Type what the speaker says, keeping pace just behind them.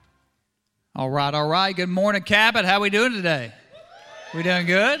All right. Good morning, Cabot. How we doing today? We doing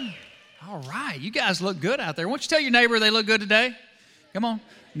good? All right. You guys look good out there. Why don't you tell your neighbor they look good today? Come on.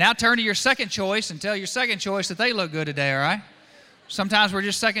 Now turn to your second choice and tell your second choice that they look good today, all right? Sometimes we're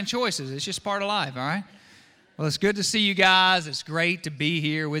just second choices. It's just part of life, all right? Well, it's good to see you guys. It's great to be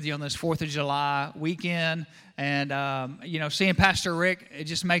here with you on this 4th of July weekend. And, seeing Pastor Rick, it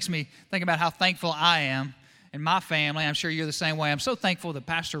just makes me think about how thankful I am and my family. I'm sure you're the same way. I'm so thankful that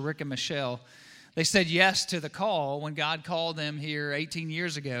Pastor Rick and Michelle, they said yes to the call when God called them here 18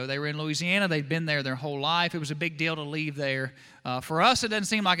 years ago. They were in Louisiana. They'd been there their whole life. It was a big deal to leave there. For us, it doesn't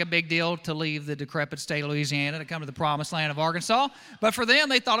seem like a big deal to leave the decrepit state of Louisiana to come to the promised land of Arkansas. But for them,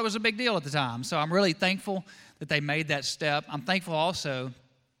 they thought it was a big deal at the time. So I'm really thankful that they made that step. I'm thankful also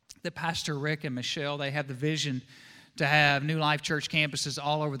that Pastor Rick and Michelle, they have the vision to have New Life Church campuses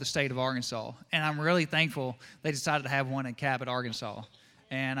all over the state of Arkansas. And I'm really thankful they decided to have one in Cabot, Arkansas.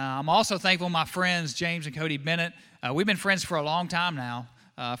 And I'm also thankful my friends, James and Cody Bennett. We've been friends for a long time now,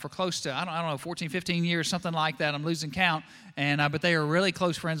 for close to, I don't know, 14, 15 years, something like that. I'm losing count. But they are really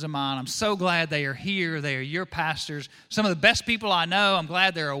close friends of mine. I'm so glad they are here. They are your pastors. Some of the best people I know. I'm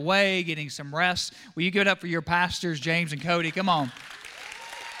glad they're away, getting some rest. Will you give it up for your pastors, James and Cody? Come on.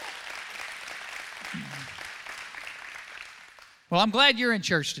 Well, I'm glad you're in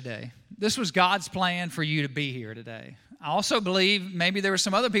church today. This was God's plan for you to be here today. I also believe maybe there were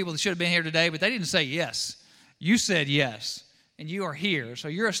some other people that should have been here today, but they didn't say yes. You said yes, and you are here, so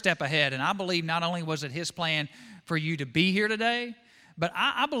you're a step ahead. And I believe not only was it His plan for you to be here today, but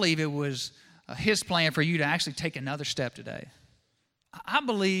I believe it was His plan for you to actually take another step today. I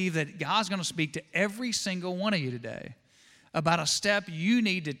believe that God's going to speak to every single one of you today about a step you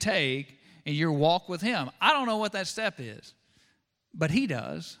need to take in your walk with Him. I don't know what that step is, but He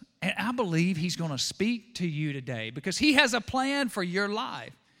does. And I believe He's going to speak to you today because He has a plan for your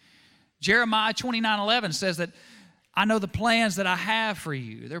life. Jeremiah 29:11 says that I know the plans that I have for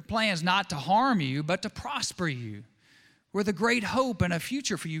you. They're plans not to harm you, but to prosper you. With a great hope and a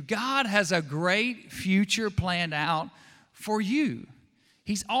future for you. God has a great future planned out for you.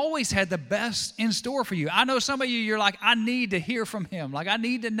 He's always had the best in store for you. I know some of you, you're like, I need to hear from Him. Like, I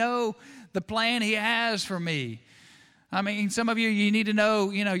need to know the plan He has for me. I mean, some of you, you need to know,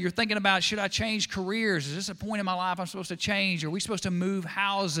 you're thinking about, should I change careers? Is this a point in my life I'm supposed to change? Are we supposed to move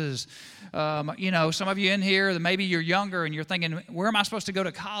houses? Some of you in here, maybe you're younger and you're thinking, where am I supposed to go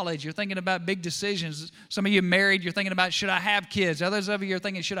to college? You're thinking about big decisions. Some of you married, you're thinking about, should I have kids? Others of you are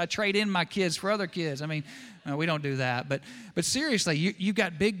thinking, should I trade in my kids for other kids? I mean, no, we don't do that. But seriously, you've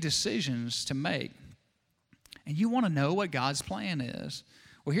got big decisions to make. And you want to know what God's plan is.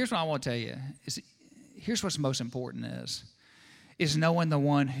 Well, here's what I want to tell you. Here's what's most important is knowing the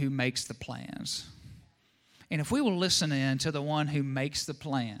one who makes the plans. And if we will listen in to the one who makes the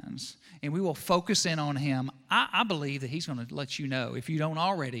plans and we will focus in on Him, I believe that He's going to let you know if you don't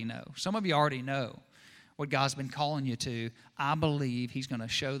already know. Some of you already know what God's been calling you to. I believe He's going to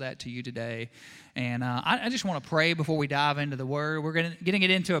show that to you today. And I just want to pray before we dive into the Word. We're getting it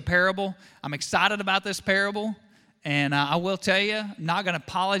into a parable. I'm excited about this parable. And I will tell you, I'm not going to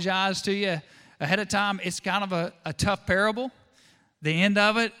apologize to you ahead of time. It's kind of a tough parable. The end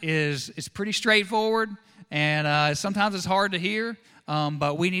of it it's pretty straightforward, and sometimes it's hard to hear,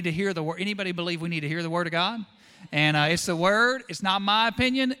 but we need to hear the word. Anybody believe we need to hear the Word of God? And it's the Word. It's not my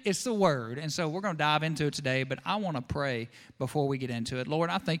opinion. It's the Word. And so we're going to dive into it today, but I want to pray before we get into it. Lord,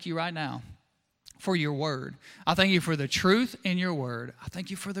 I thank You right now for Your Word. I thank You for the truth in Your Word. I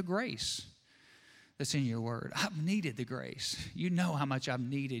thank You for the grace that's in Your Word. I've needed the grace. You know how much I've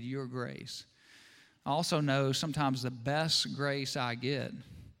needed Your grace. I also know sometimes the best grace I get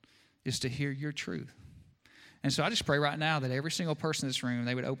is to hear Your truth. And so I just pray right now that every single person in this room,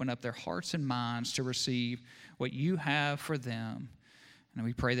 they would open up their hearts and minds to receive what You have for them. And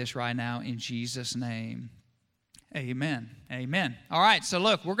we pray this right now in Jesus' name. Amen. Amen. All right, so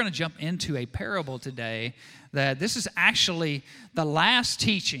look, we're going to jump into a parable today that this is actually the last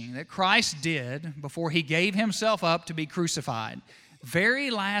teaching that Christ did before He gave Himself up to be crucified. Very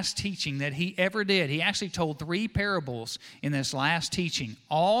last teaching that He ever did. He actually told 3 parables in this last teaching.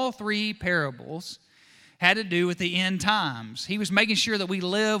 All 3 parables had to do with the end times. He was making sure that we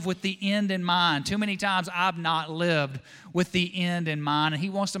live with the end in mind. Too many times I've not lived with the end in mind, and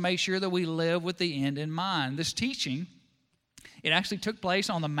He wants to make sure that we live with the end in mind. This teaching, it actually took place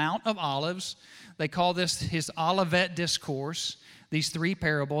on the Mount of Olives. They call this His Olivet Discourse, these 3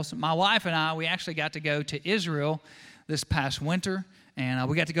 parables. My wife and I, we actually got to go to Israel this past winter, and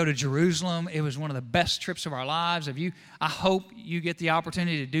we got to go to Jerusalem. It was one of the best trips of our lives. I hope you get the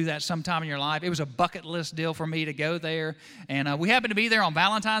opportunity to do that sometime in your life. It was a bucket list deal for me to go there, and we happened to be there on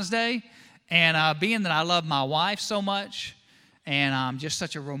Valentine's Day, And being that I love my wife so much, and I'm just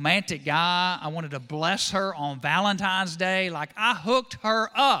such a romantic guy, I wanted to bless her on Valentine's Day. Like, I hooked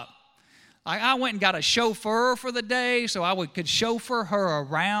her up. Like, I went and got a chauffeur for the day so I could chauffeur her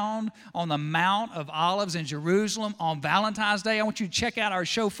around on the Mount of Olives in Jerusalem on Valentine's Day. I want you to check out our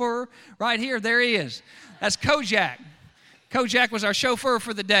chauffeur right here. There he is. That's Kojak. Kojak was our chauffeur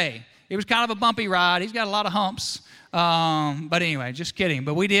for the day. It was kind of a bumpy ride. He's got a lot of humps. But anyway, just kidding.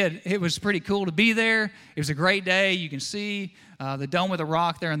 But we did. It was pretty cool to be there. It was a great day. You can see the Dome of the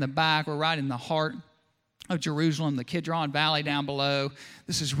Rock there in the back. We're right in the heart of Jerusalem, the Kidron Valley down below.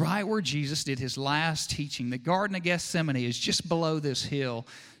 This is right where Jesus did his last teaching. The Garden of Gethsemane is just below this hill.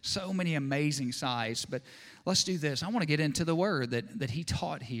 So many amazing sights. But let's do this. I want to get into the word that he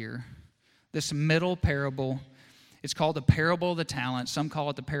taught here. This middle parable. It's called the parable of the talents. Some call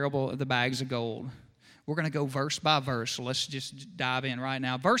it the parable of the bags of gold. We're going to go verse by verse, so let's just dive in right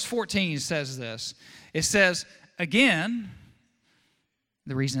now. Verse 14 says this. It says, again,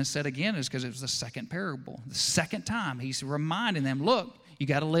 the reason it said again is because it was the second parable. The second time, he's reminding them, look, you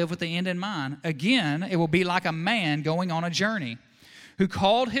got to live with the end in mind. Again, it will be like a man going on a journey who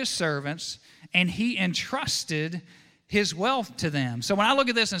called his servants, and he entrusted his wealth to them. So when I look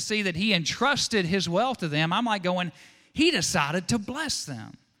at this and see that he entrusted his wealth to them, I'm like going, he decided to bless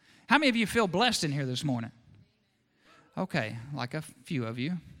them. How many of you feel blessed in here this morning? Okay, like a few of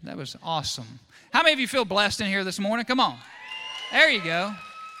you. That was awesome. How many of you feel blessed in here this morning? Come on. There you go.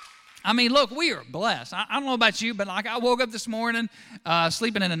 I mean, look, we are blessed. I don't know about you, but like I woke up this morning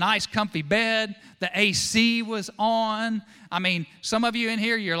sleeping in a nice, comfy bed. The AC was on. I mean, some of you in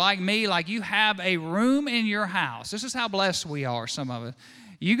here, you're like me, like you have a room in your house. This is how blessed we are, some of us.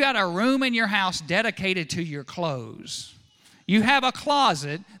 You got a room in your house dedicated to your clothes. You have a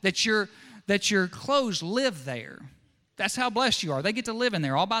closet that your clothes live there. That's how blessed you are. They get to live in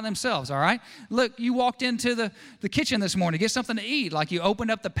there all by themselves, all right? Look, you walked into the kitchen this morning to get something to eat. Like you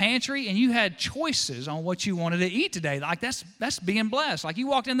opened up the pantry and you had choices on what you wanted to eat today. Like that's being blessed. Like you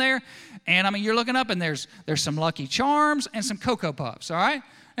walked in there and, I mean, you're looking up and there's some Lucky Charms and some Cocoa Puffs, all right?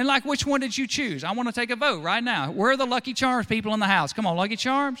 And like, which one did you choose? I want to take a vote right now. Where are the Lucky Charms people in the house? Come on, Lucky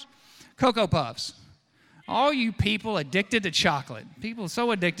Charms? Cocoa Puffs. All you people addicted to chocolate. People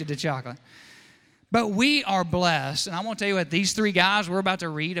so addicted to chocolate. But we are blessed. And I want to tell you what, these three guys, we're about to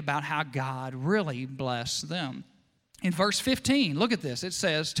read about how God really blessed them. In verse 15, look at this. It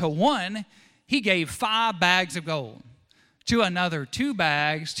says, to one, he gave 5 bags of gold. To another, 2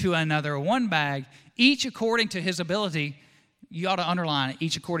 bags. To another, 1 bag. Each according to his ability. You ought to underline it,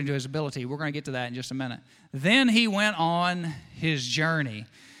 each according to his ability. We're going to get to that in just a minute. Then he went on his journey.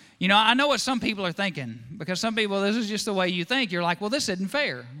 You know, I know what some people are thinking, because some people, this is just the way you think. You're like, well, this isn't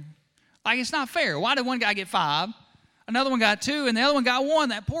fair. Like, it's not fair. Why did one guy get 5, another one got 2, and the other one got 1?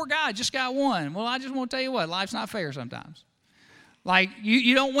 That poor guy just got 1. Well, I just want to tell you what, life's not fair sometimes. Like,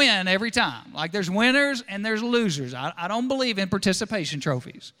 you don't win every time. Like, there's winners and there's losers. I don't believe in participation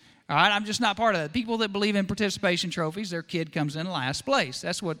trophies. All right, I'm just not part of that. People that believe in participation trophies, their kid comes in last place.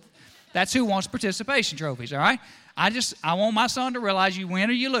 That's who wants participation trophies, all right? I want my son to realize you win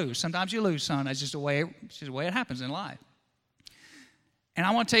or you lose. Sometimes you lose, son. That's just the way it happens in life. And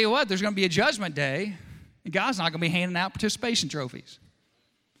I want to tell you what, there's going to be a judgment day, and God's not going to be handing out participation trophies.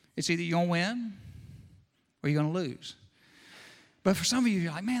 It's either you're going to win or you're going to lose. But for some of you,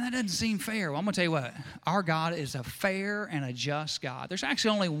 you're like, man, that doesn't seem fair. Well, I'm going to tell you what, our God is a fair and a just God. There's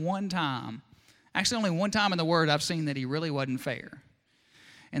actually only one time in the Word I've seen that he really wasn't fair.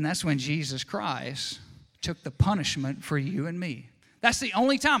 And that's when Jesus Christ took the punishment for you and me. That's the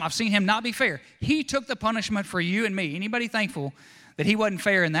only time I've seen him not be fair. He took the punishment for you and me. Anybody thankful that he wasn't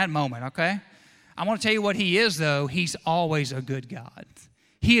fair in that moment, okay? I want to tell you what he is, though. He's always a good God.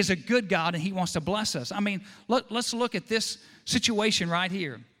 He is a good God, and he wants to bless us. I mean, let's look at this situation right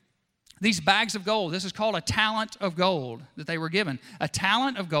here. These bags of gold, this is called a talent of gold that they were given. A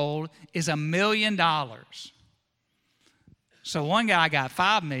talent of gold is $1 million. So one guy got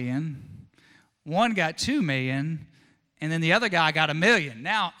 5 million, one got 2 million, and then the other guy got 1 million.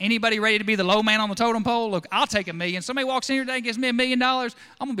 Now, anybody ready to be the low man on the totem pole? Look, I'll take 1 million. Somebody walks in here today and gives me $1 million, I'm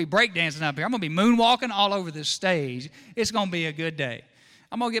going to be breakdancing up here. I'm going to be moonwalking all over this stage. It's going to be a good day.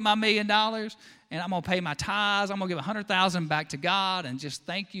 I'm going to get my $1 million, and I'm going to pay my tithes. I'm going to give $100,000 back to God and just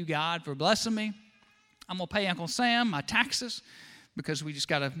thank you, God, for blessing me. I'm going to pay Uncle Sam my taxes because we just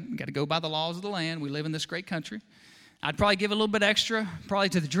got to go by the laws of the land. We live in this great country. I'd probably give a little bit extra, probably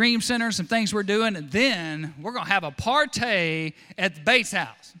to the Dream Center, some things we're doing, and then we're going to have a party at the Bates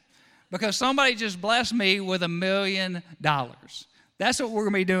house because somebody just blessed me with $1 million. That's what we're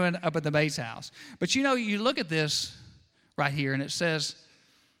going to be doing up at the Bates house. But you know, you look at this right here, and it says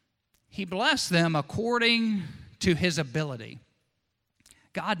He blessed them according to his ability.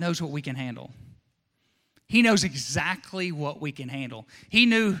 God knows what we can handle. He knows exactly what we can handle. He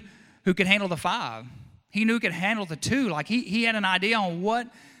knew who could handle the 5. He knew who could handle the 2. Like he had an idea on what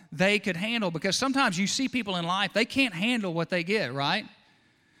they could handle, because sometimes you see people in life, they can't handle what they get, right?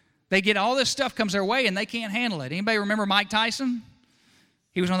 They get all this stuff comes their way and they can't handle it. Anybody remember Mike Tyson?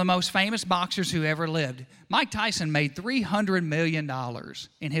 He was one of the most famous boxers who ever lived. Mike Tyson made $300 million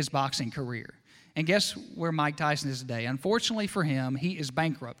in his boxing career. And guess where Mike Tyson is today? Unfortunately for him, he is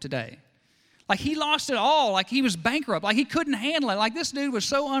bankrupt today. Like, he lost it all. Like, he was bankrupt. Like, he couldn't handle it. Like, this dude was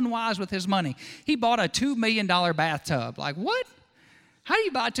so unwise with his money. He bought a $2 million bathtub. Like, what? How do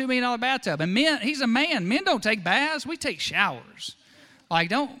you buy a $2 million bathtub? And men, he's a man. Men don't take baths. We take showers. Like,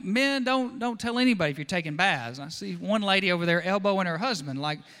 don't tell anybody if you're taking baths. I see one lady over there elbowing her husband.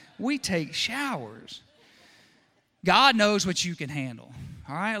 Like, we take showers. God knows what you can handle.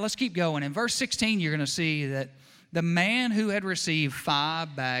 All right, let's keep going. In verse 16, you're going to see that the man who had received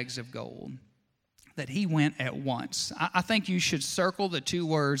 5 bags of gold, that he went at once. I think you should circle the 2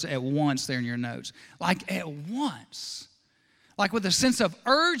 words "at once" there in your notes. Like, at once. Like, with a sense of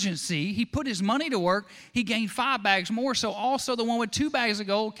urgency, he put his money to work. He gained 5 bags more. So also the one with 2 bags of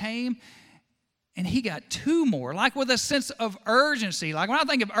gold came, and he got 2 more. Like, with a sense of urgency. Like, when I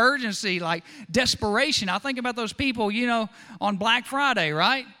think of urgency, like desperation, I think about those people, on Black Friday,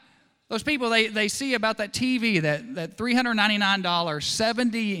 right? Those people, they see about that TV, that $399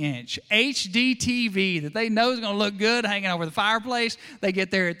 70-inch HD TV that they know is going to look good hanging over the fireplace. They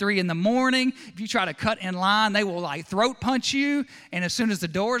get there at 3 in the morning. If you try to cut in line, they will like throat punch you. And as soon as the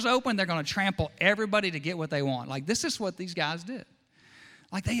doors open, they're going to trample everybody to get what they want. Like, this is what these guys did.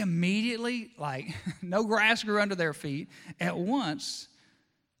 Like, they immediately, like, no grass grew under their feet. At once,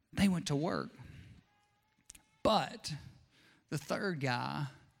 they went to work. But the third guy,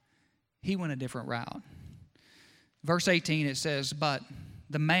 he went a different route. Verse 18, it says, "But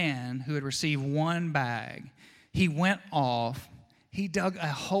the man who had received 1 bag, he went off, he dug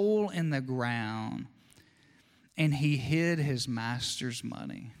a hole in the ground, and he hid his master's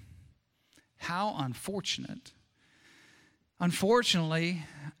money." How unfortunate. Unfortunately,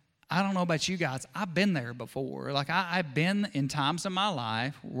 I don't know about you guys, I've been there before. Like, I've been in times in my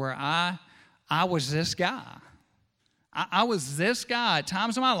life where I was this guy. I was this guy at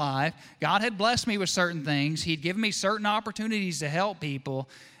times in my life. God had blessed me with certain things. He'd given me certain opportunities to help people,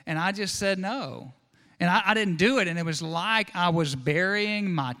 and I just said no. And I didn't do it, and it was like I was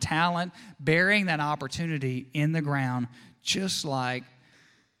burying my talent, burying that opportunity in the ground, just like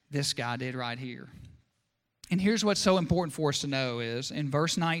this guy did right here. And here's what's so important for us to know is, in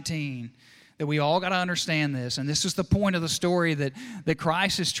verse 19, that we all got to understand this, and this is the point of the story that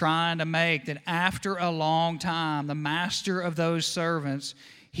Christ is trying to make, that after a long time, the master of those servants,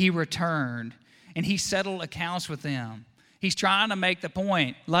 he returned, and he settled accounts with them. He's trying to make the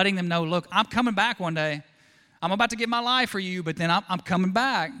point, letting them know, look, I'm coming back one day. I'm about to give my life for you, but then I'm coming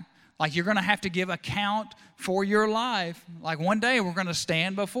back. Like, you're going to have to give account for your life. Like, one day we're going to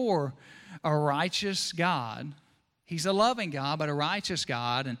stand before a righteous God. He's a loving God, but a righteous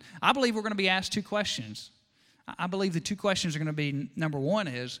God. And I believe we're going to be asked 2 questions. I believe the 2 questions are going to be, number 1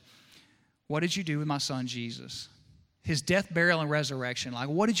 is, what did you do with my son Jesus? His death, burial, and resurrection. Like,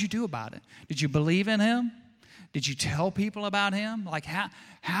 what did you do about it? Did you believe in him? Did you tell people about him? Like,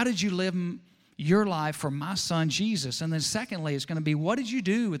 how did you live your life for my son Jesus? And then secondly, it's going to be, what did you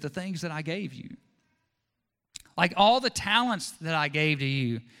do with the things that I gave you? Like, all the talents that I gave to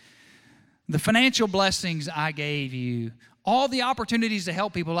you, the financial blessings I gave you, all the opportunities to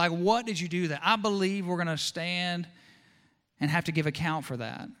help people, like, what did you do that? I believe we're going to stand and have to give account for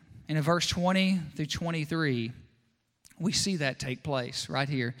that. And in verse 20 through 23, we see that take place right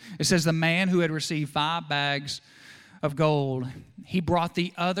here. It says, the man who had received 5 bags of gold, he brought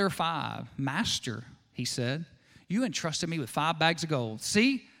the other 5. Master, he said, you entrusted me with 5 bags of gold.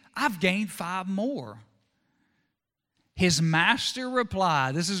 See, I've gained 5 more. His master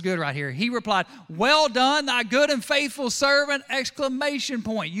replied, this is good right here. He replied, well done, thy good and faithful servant, !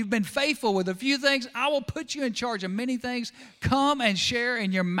 You've been faithful with a few things. I will put you in charge of many things. Come and share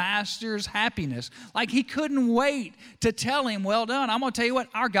in your master's happiness. Like, he couldn't wait to tell him, well done. I'm going to tell you what,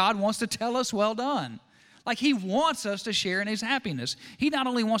 our God wants to tell us, well done. Like, he wants us to share in his happiness. He not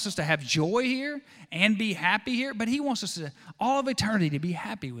only wants us to have joy here and be happy here, but he wants us to, all of eternity, to be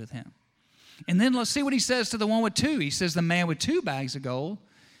happy with him. And then let's see what he says to the one with 2. He says, the man with 2 bags of gold,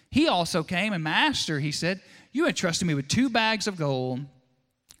 he also came, and master, he said, you entrusted me with 2 bags of gold.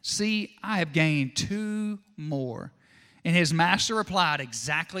 See, I have gained 2 more. And his master replied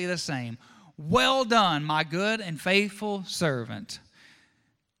exactly the same. Well done, my good and faithful servant.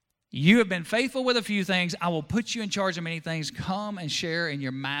 You have been faithful with a few things. I will put you in charge of many things. Come and share in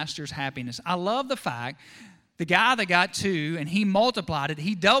your master's happiness. I love the fact the guy that got 2 and he multiplied it,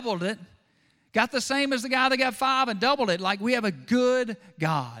 he doubled it, got the same as the guy that got 5 and doubled it. Like, we have a good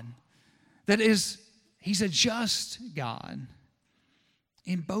God he's a just God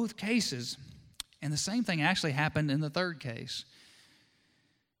in both cases. And the same thing actually happened in the third case.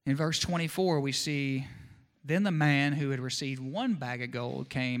 In verse 24, we see, then the man who had received 1 bag of gold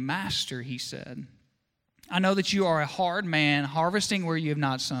came. Master, he said, I know that you are a hard man, harvesting where you have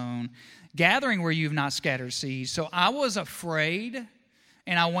not sown, gathering where you have not scattered seeds. So I was afraid,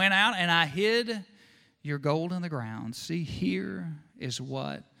 and I went out and I hid your gold in the ground. See, here is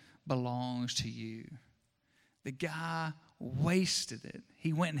what belongs to you. The guy wasted it.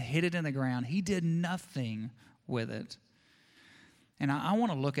 He went and hid it in the ground. He did nothing with it. And I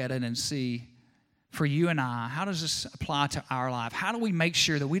want to look at it and see, for you and I, how does this apply to our life? How do we make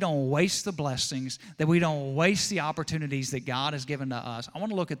sure that we don't waste the blessings, that we don't waste the opportunities that God has given to us? I want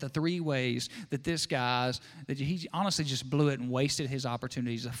to look at the 3 ways that that he honestly just blew it and wasted his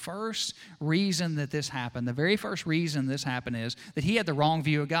opportunities. The first reason that this happened, the very first reason this happened is that he had the wrong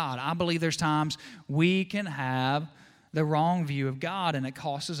view of God. I believe there's times we can have the wrong view of God, and it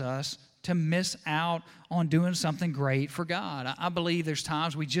causes us to miss out on doing something great for God. I believe there's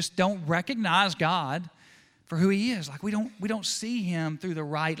times we just don't recognize God for who he is. Like, we don't see him through the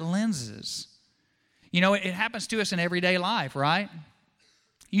right lenses. You know, it happens to us in everyday life, right?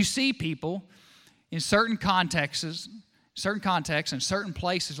 You see people in certain contexts and certain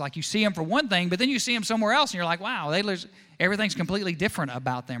places, like you see them for one thing, but then you see them somewhere else and you're like, wow, everything's completely different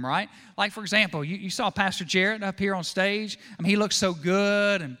about them, right? Like, for example, you saw Pastor Jarrett up here on stage. I mean, he looks so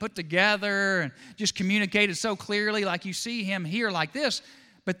good and put together and just communicated so clearly. Like, you see him here like this,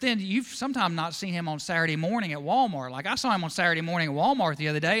 but then you've sometimes not seen him on Saturday morning at Walmart. Like, I saw him on Saturday morning at Walmart the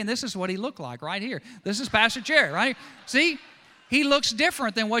other day, and this is what he looked like right here. This is Pastor Jarrett, right? See? He looks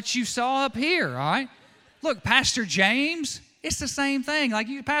different than what you saw up here, all right? Look, Pastor James, it's the same thing. Like,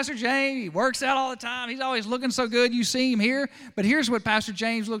 Pastor James, he works out all the time. He's always looking so good. You see him here. But here's what Pastor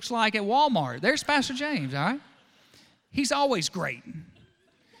James looks like at Walmart. There's Pastor James, all right? He's always great.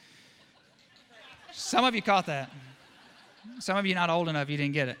 Some of you caught that. Some of you not old enough, you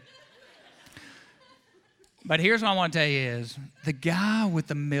didn't get it. But here's what I want to tell you is, the guy with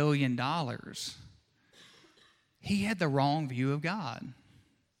the $1 million, he had the wrong view of God.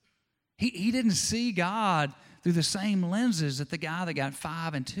 He didn't see God through the same lenses that the guy that got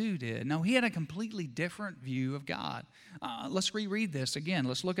 5 and 2 did. No, he had a completely different view of God. Let's reread this again.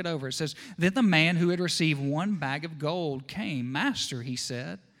 Let's look it over. It says, then the man who had received 1 bag of gold came. Master, he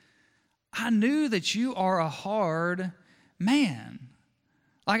said, I knew that you are a hard man.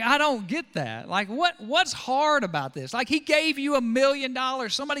 Like, I don't get that. Like, what's hard about this? Like, he gave you $1 million.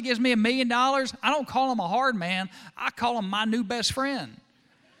 Somebody gives me $1 million. I don't call him a hard man. I call him my new best friend.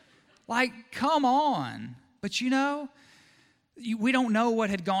 Like, come on. But you know, we don't know what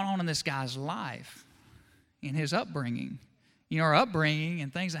had gone on in this guy's life, in his upbringing. You know, our upbringing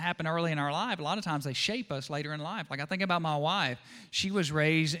and things that happen early in our life, a lot of times they shape us later in life. Like, I think about my wife. She was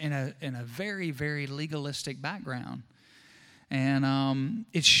raised in a very, very legalistic background. And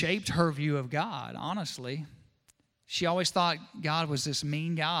it shaped her view of God, honestly. She always thought God was this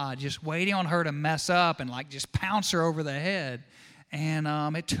mean God, just waiting on her to mess up and, like, just pounce her over the head.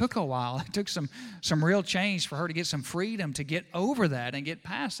 And it took a while. It took some real change for her to get some freedom to get over that and get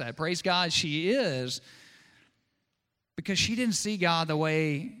past that. Praise God, she is. Because she didn't see God the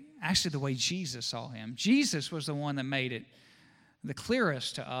way Jesus saw him. Jesus was the one that made it the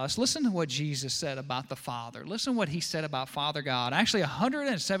clearest to us. Listen to what Jesus said about the Father. Listen to what he said about Father God. Actually,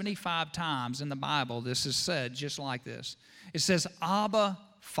 175 times in the Bible this is said just like this. It says, Abba,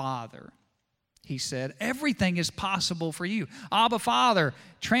 Father. He said, everything is possible for you. Abba, Father,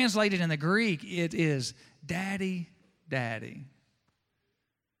 translated in the Greek, it is Daddy, Daddy.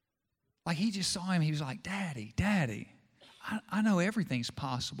 Like, he just saw him, he was like, Daddy, Daddy, I know everything's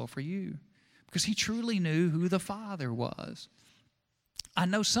possible for you. Because he truly knew who the Father was. I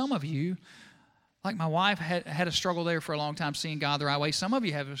know some of you, like my wife had a struggle there for a long time seeing God the right way. Some of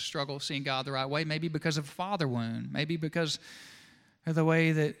you have a struggle seeing God the right way, maybe because of a father wound, maybe because of the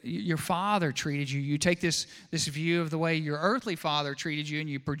way that your father treated you. You take this view of the way your earthly father treated you and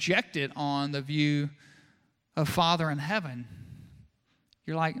you project it on the view of Father in heaven.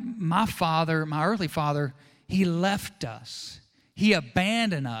 You're like, my father, my earthly father, he left us. He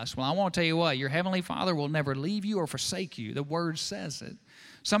abandoned us. Well, I want to tell you what, your heavenly Father will never leave you or forsake you. The Word says it.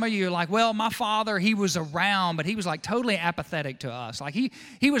 Some of you are like, well, my father, he was around, but he was like totally apathetic to us. Like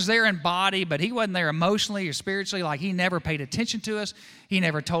he was there in body, but he wasn't there emotionally or spiritually. Like he never paid attention to us. He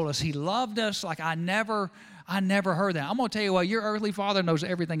never told us he loved us. Like I never heard that. I'm going to tell you what, your earthly father knows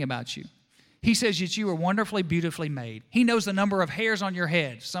everything about you. He says that you are wonderfully, beautifully made. He knows the number of hairs on your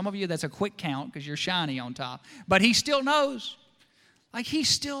head. Some of you, that's a quick count because you're shiny on top. But he still knows. Like he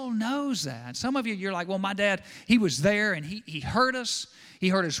still knows that. Some of you, you're like, well, my dad, he was there and he hurt us. He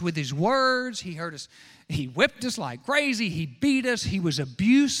hurt us with his words. He hurt us. He whipped us like crazy. He beat us. He was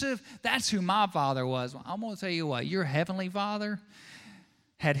abusive. That's who my father was. I'm going to tell you what, your heavenly Father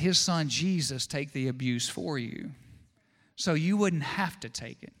had his son Jesus take the abuse for you so you wouldn't have to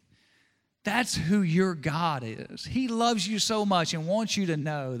take it. That's who your God is. He loves you so much and wants you to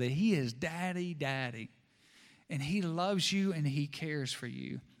know that he is daddy. And he loves you and he cares for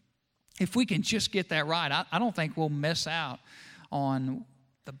you. If we can just get that right, I don't think we'll miss out on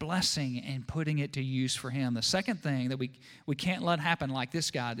the blessing and putting it to use for him. The second thing that we can't let happen like this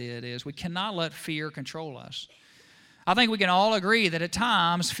guy did is we cannot let fear control us. I think we can all agree that at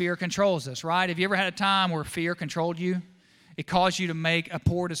times fear controls us, right? Have you ever had a time where fear controlled you? It caused you to make a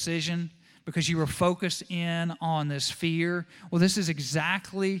poor decision because you were focused in on this fear. Well, this is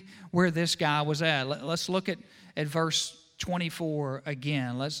exactly where this guy was at. Let's look at verse 24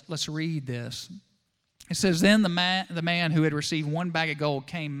 again. Let's read this. It says, then the man who had received one bag of gold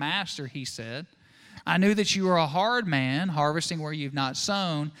came, Master, he said, I knew that you are a hard man, harvesting where you've not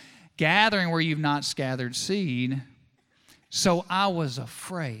sown, gathering where you've not gathered seed. So I was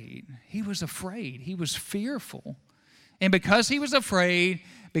afraid. He was afraid. He was fearful. And because he was afraid,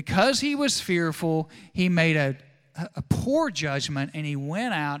 because he was fearful, he made a poor judgment, and he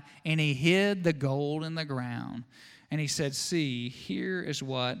went out and he hid the gold in the ground. And he said, see, here is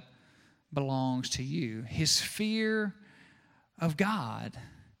what belongs to you. His fear of God,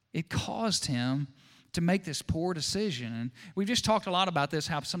 it caused him to make this poor decision. And we've just talked a lot about this,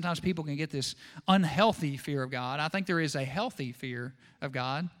 how sometimes people can get this unhealthy fear of God. I think there is a healthy fear of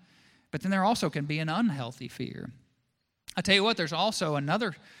God, but then there also can be an unhealthy fear. I tell you what, there's also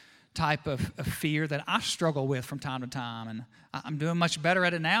another type of fear that I struggle with from time to time, and I'm doing much better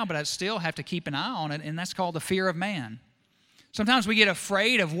at it now, but I still have to keep an eye on it, and that's called the fear of man. Sometimes we get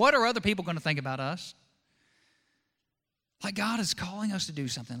afraid of what are other people going to think about us. Like God is calling us to do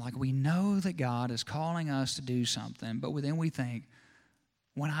something. Like we know that God is calling us to do something, but then we think,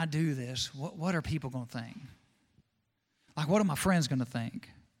 when I do this, what are people going to think? Like what are my friends going to think?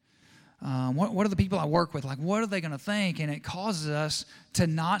 What are the people I work with? Like, what are they going to think? And it causes us to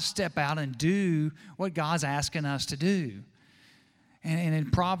not step out and do what God's asking us to do. And in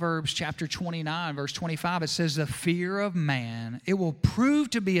Proverbs chapter 29, verse 25, it says, the fear of man, it will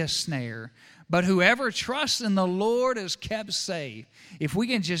prove to be a snare, but whoever trusts in the Lord is kept safe. If we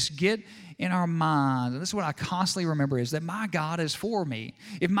can just get in our minds, and this is what I constantly remember, is that my God is for me.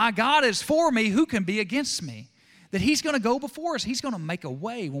 If my God is for me, who can be against me? That he's going to go before us. He's going to make a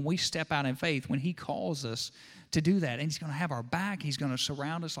way when we step out in faith, when he calls us to do that. And he's going to have our back. He's going to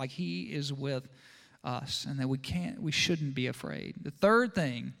surround us like he is with us, and that we shouldn't be afraid. The third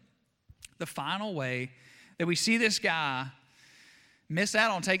thing, the final way that we see this guy miss out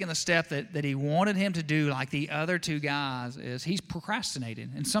on taking the step that he wanted him to do like the other two guys is he's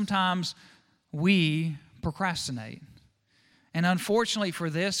procrastinated. And sometimes we procrastinate. And unfortunately for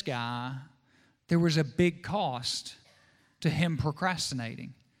this guy, there was a big cost to him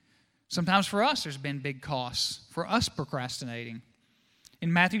procrastinating. Sometimes for us, there's been big costs for us procrastinating.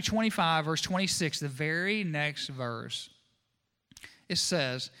 In Matthew 25, verse 26, the very next verse, it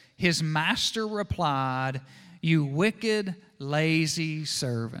says, his master replied, you wicked, lazy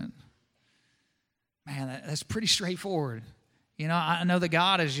servant. Man, that's pretty straightforward. You know, I know that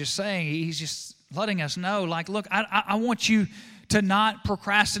God is just saying, he's just letting us know, like, look, I want you to not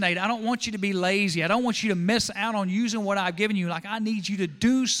procrastinate. I don't want you to be lazy. I don't want you to miss out on using what I've given you. Like, I need you to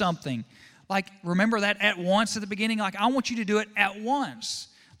do something. Like, remember that at once at the beginning? Like, I want you to do it at once.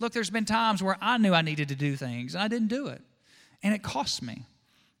 Look, there's been times where I knew I needed to do things, and I didn't do it. And it cost me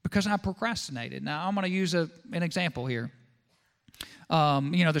because I procrastinated. Now, I'm going to use an example here.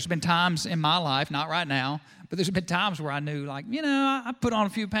 There's been times in my life, not right now, but there's been times where I knew, like, I put on a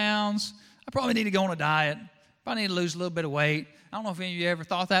few pounds. I probably need to go on a diet. Probably need to lose a little bit of weight. I don't know if any of you ever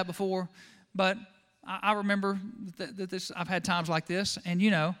thought that before, but I remember that this. I've had times like this, and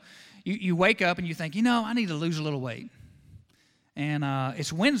you wake up and you think, I need to lose a little weight, and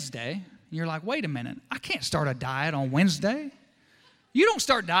it's Wednesday, and you're like, wait a minute, I can't start a diet on Wednesday. You don't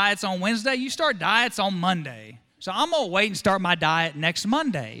start diets on Wednesday. You start diets on Monday. So I'm going to wait and start my diet next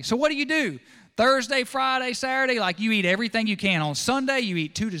Monday. So what do? Thursday, Friday, Saturday, like you eat everything you can. On Sunday, you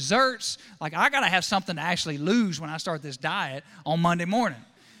eat 2 desserts. Like I got to have something to actually lose when I start this diet on Monday morning.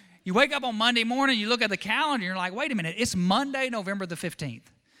 You wake up on Monday morning, you look at the calendar, and you're like, wait a minute, it's Monday, November the 15th.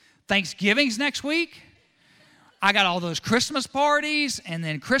 Thanksgiving's next week. I got all those Christmas parties and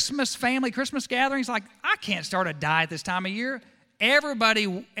then Christmas gatherings. Like, I can't start a diet this time of year.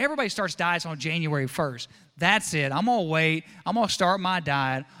 Everybody starts diets on January 1st. That's it. I'm going to wait. I'm going to start my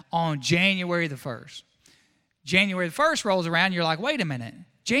diet on January the 1st. January the 1st rolls around, you're like, wait a minute.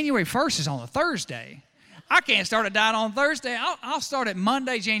 January 1st is on a Thursday. I can't start a diet on Thursday. I'll start it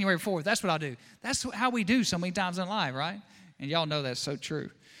Monday, January 4th. That's what I'll do. That's how we do so many times in life, right? And y'all know that's so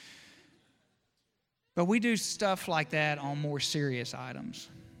true. But we do stuff like that on more serious items.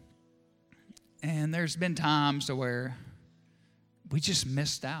 And there's been times to where we just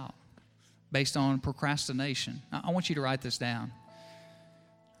missed out based on procrastination. I want you to write this down.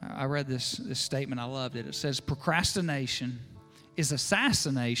 I read this statement. I loved it. It says, procrastination is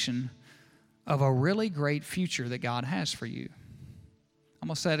assassination of a really great future that God has for you. I'm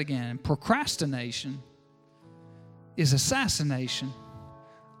going to say it again. Procrastination is assassination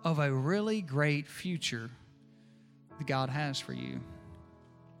of a really great future that God has for you.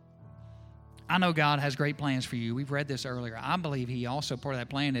 I know God has great plans for you. We've read this earlier. I believe He also, part of that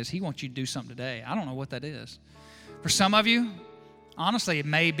plan is He wants you to do something today. I don't know what that is. For some of you, honestly, it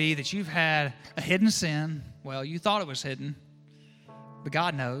may be that you've had a hidden sin. Well, you thought it was hidden, but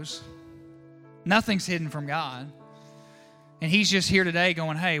God knows. Nothing's hidden from God. And He's just here today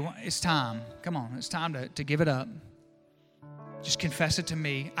going, hey, it's time. Come on, it's time to give it up. Just confess it to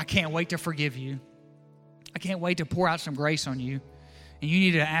me. I can't wait to forgive you. I can't wait to pour out some grace on you. And you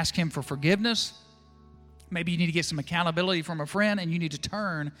need to ask Him for forgiveness. Maybe you need to get some accountability from a friend, and you need to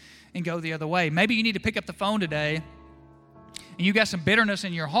turn and go the other way. Maybe you need to pick up the phone today, and you got some bitterness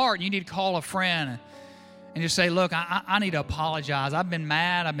in your heart, and you need to call a friend and just say, look, I need to apologize. I've been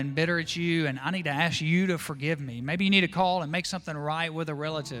mad. I've been bitter at you, and I need to ask you to forgive me. Maybe you need to call and make something right with a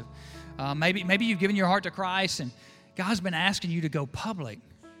relative. Maybe you've given your heart to Christ, and God's been asking you to go public,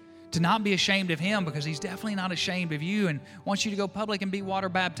 to not be ashamed of Him, because He's definitely not ashamed of you and wants you to go public and be water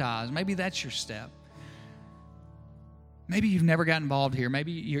baptized. Maybe that's your step. Maybe you've never got involved here.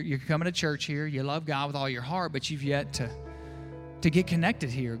 Maybe you're coming to church here. You love God with all your heart, but you've yet to get connected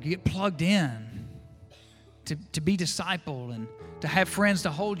here, get plugged in, to be discipled and to have friends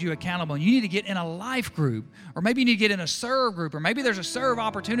to hold you accountable. And you need to get in a life group, or maybe you need to get in a serve group, or maybe there's a serve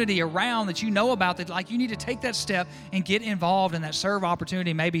opportunity around that you know about that, like, you need to take that step and get involved in that serve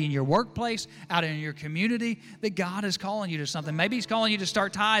opportunity, maybe in your workplace, out in your community, that God is calling you to something. Maybe He's calling you to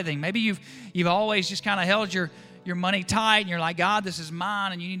start tithing. Maybe you've always just kind of held your money tight, and you're like, God, this is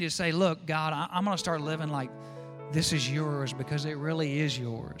mine. And you need to say, look, God, I'm going to start living like this is yours, because it really is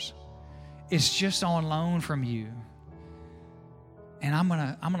yours. It's just on loan from you. And I'm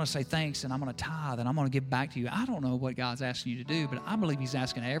gonna say thanks, and I'm gonna tithe, and I'm gonna give back to you. I don't know what God's asking you to do, but I believe He's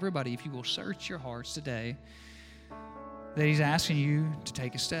asking everybody, if you will search your hearts today, that He's asking you to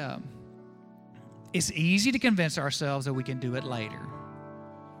take a step. It's easy to convince ourselves that we can do it later.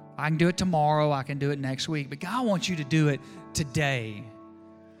 I can do it tomorrow, I can do it next week, but God wants you to do it today.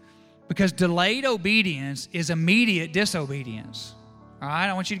 Because delayed obedience is immediate disobedience. All right,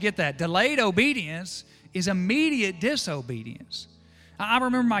 I want you to get that. Delayed obedience is immediate disobedience. I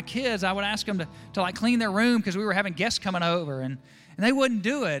remember my kids, I would ask them to like clean their room because we were having guests coming over, and they wouldn't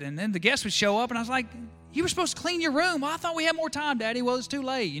do it. And then the guests would show up, and I was like, you were supposed to clean your room. Well, I thought we had more time, Daddy. Well, it's too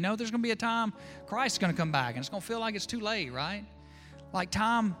late. You know, there's going to be a time Christ's going to come back, and it's going to feel like it's too late, right? Like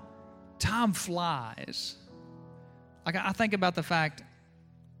time flies. Like I think about the fact,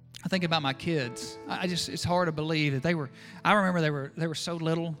 I think about my kids. It's hard to believe that I remember they were so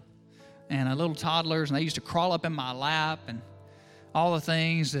little, and little toddlers, and they used to crawl up in my lap, and all the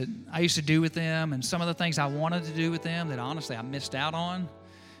things that I used to do with them, and some of the things I wanted to do with them that honestly I missed out on.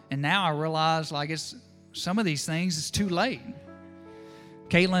 And now I realize, like, some of these things, it's too late.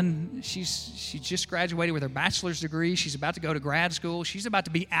 Caitlin, she just graduated with her bachelor's degree. She's about to go to grad school. She's about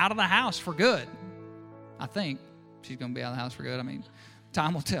to be out of the house for good. I think she's going to be out of the house for good. I mean,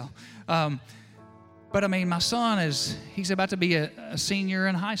 time will tell. But I mean, my son he's about to be a senior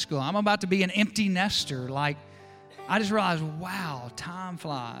in high school. I'm about to be an empty nester. Like, I just realized, wow, time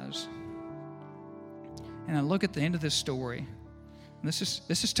flies. And I look at the end of this story. This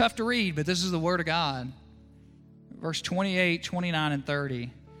is tough to read, but this is the Word of God. Verse 28, 29, and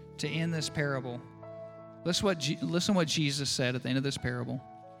 30 to end this parable. Listen what Jesus said at the end of this parable.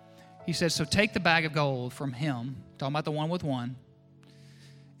 He said, so take the bag of gold from him, talking about the one with one,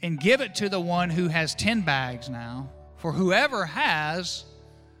 and give it to the one who has 10 bags now. For whoever has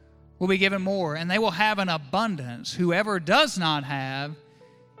will be given more, and they will have an abundance. Whoever does not have,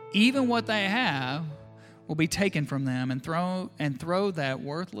 even what they have, will be taken from them, and throw that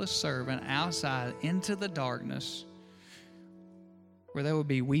worthless servant outside into the darkness, where there will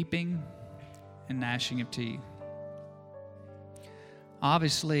be weeping and gnashing of teeth.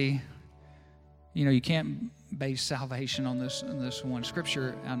 Obviously, you can't base salvation on this one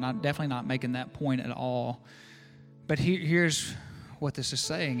scripture. I'm definitely not making that point at all. But here's what this is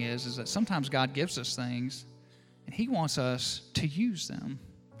saying is that sometimes God gives us things, and He wants us to use them.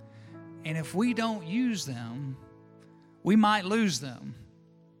 And if we don't use them, we might lose them.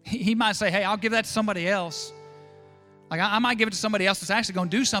 He might say, hey, I'll give that to somebody else. Like I might give it to somebody else that's actually going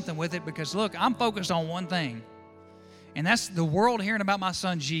to do something with it, because look, I'm focused on one thing. And that's the world hearing about my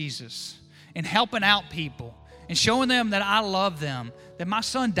son Jesus and helping out people and showing them that I love them, that my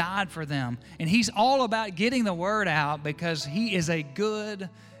son died for them. And He's all about getting the word out, because He is a good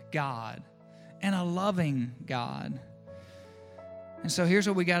God and a loving God. And so here's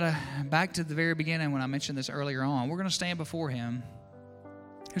what we got to, back to the very beginning when I mentioned this earlier on, we're going to stand before Him.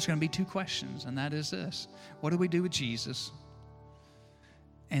 There's going to be two questions, and that is this: what did we do with Jesus?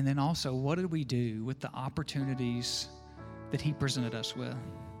 And then also, what did we do with the opportunities that He presented us with?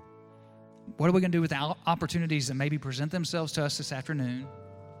 What are we going to do with the opportunities that maybe present themselves to us this afternoon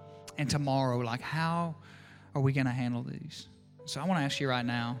and tomorrow? Like, how are we going to handle these? So I want to ask you right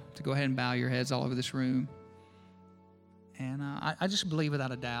now to go ahead and bow your heads all over this room. And I just believe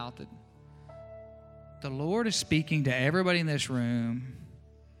without a doubt that the Lord is speaking to everybody in this room.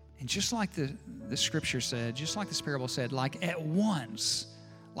 And just like the scripture said, just like this parable said, like at once,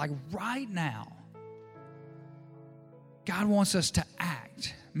 like right now, God wants us to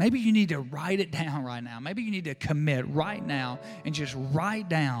act. Maybe you need to write it down right now. Maybe you need to commit right now and just write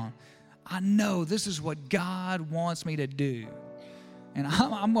down, I know this is what God wants me to do. And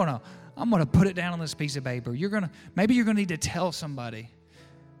I'm gonna put it down on this piece of paper. Maybe you're gonna need to tell somebody.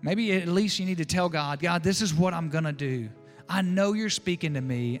 Maybe at least you need to tell God, this is what I'm gonna do. I know you're speaking to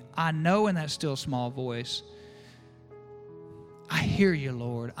me. I know in that still small voice. I hear you,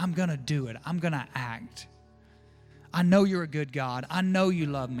 Lord. I'm gonna do it. I'm gonna act. I know you're a good God. I know you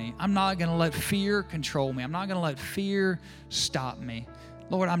love me. I'm not gonna let fear control me. I'm not gonna let fear stop me.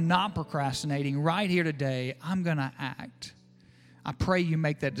 Lord, I'm not procrastinating. Right here today, I'm gonna act. I pray you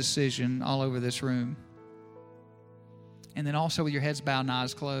make that decision all over this room. And then also with your heads bowed and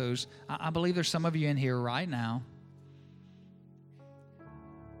eyes closed, I believe there's some of you in here right now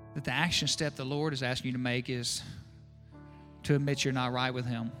that the action step the Lord is asking you to make is to admit you're not right with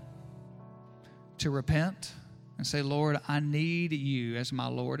Him. To repent and say, Lord, I need you as my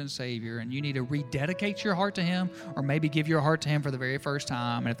Lord and Savior. And you need to rededicate your heart to Him, or maybe give your heart to Him for the very first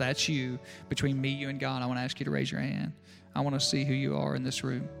time. And if that's you, between me, you, and God, I want to ask you to raise your hand. I want to see who you are in this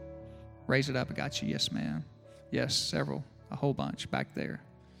room. Raise it up. I got you. Yes, ma'am. Yes, several. A whole bunch back there.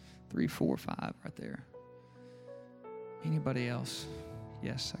 3, 4, 5 right there. Anybody else?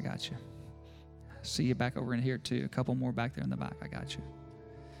 Yes, I got you. See you back over in here too. A couple more back there in the back. I got you.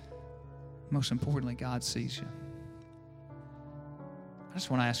 Most importantly, God sees you. I just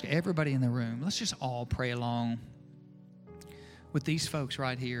want to ask everybody in the room, let's just all pray along with these folks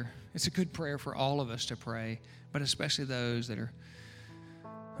right here. It's a good prayer for all of us to pray, but especially those that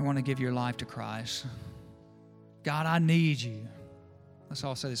want to give your life to Christ. God, I need you. Let's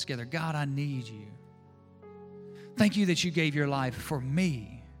all say this together. God, I need you. Thank you that you gave your life for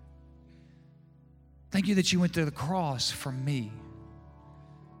me. Thank you that you went to the cross for me,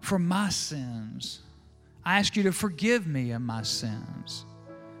 for my sins. I ask you to forgive me of my sins.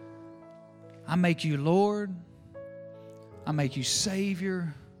 I make you Lord. I make you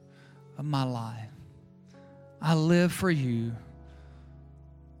Savior of my life. I live for you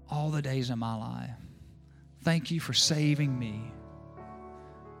all the days of my life. Thank you for saving me.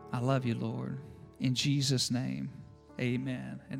 I love you, Lord. In Jesus' name, amen. And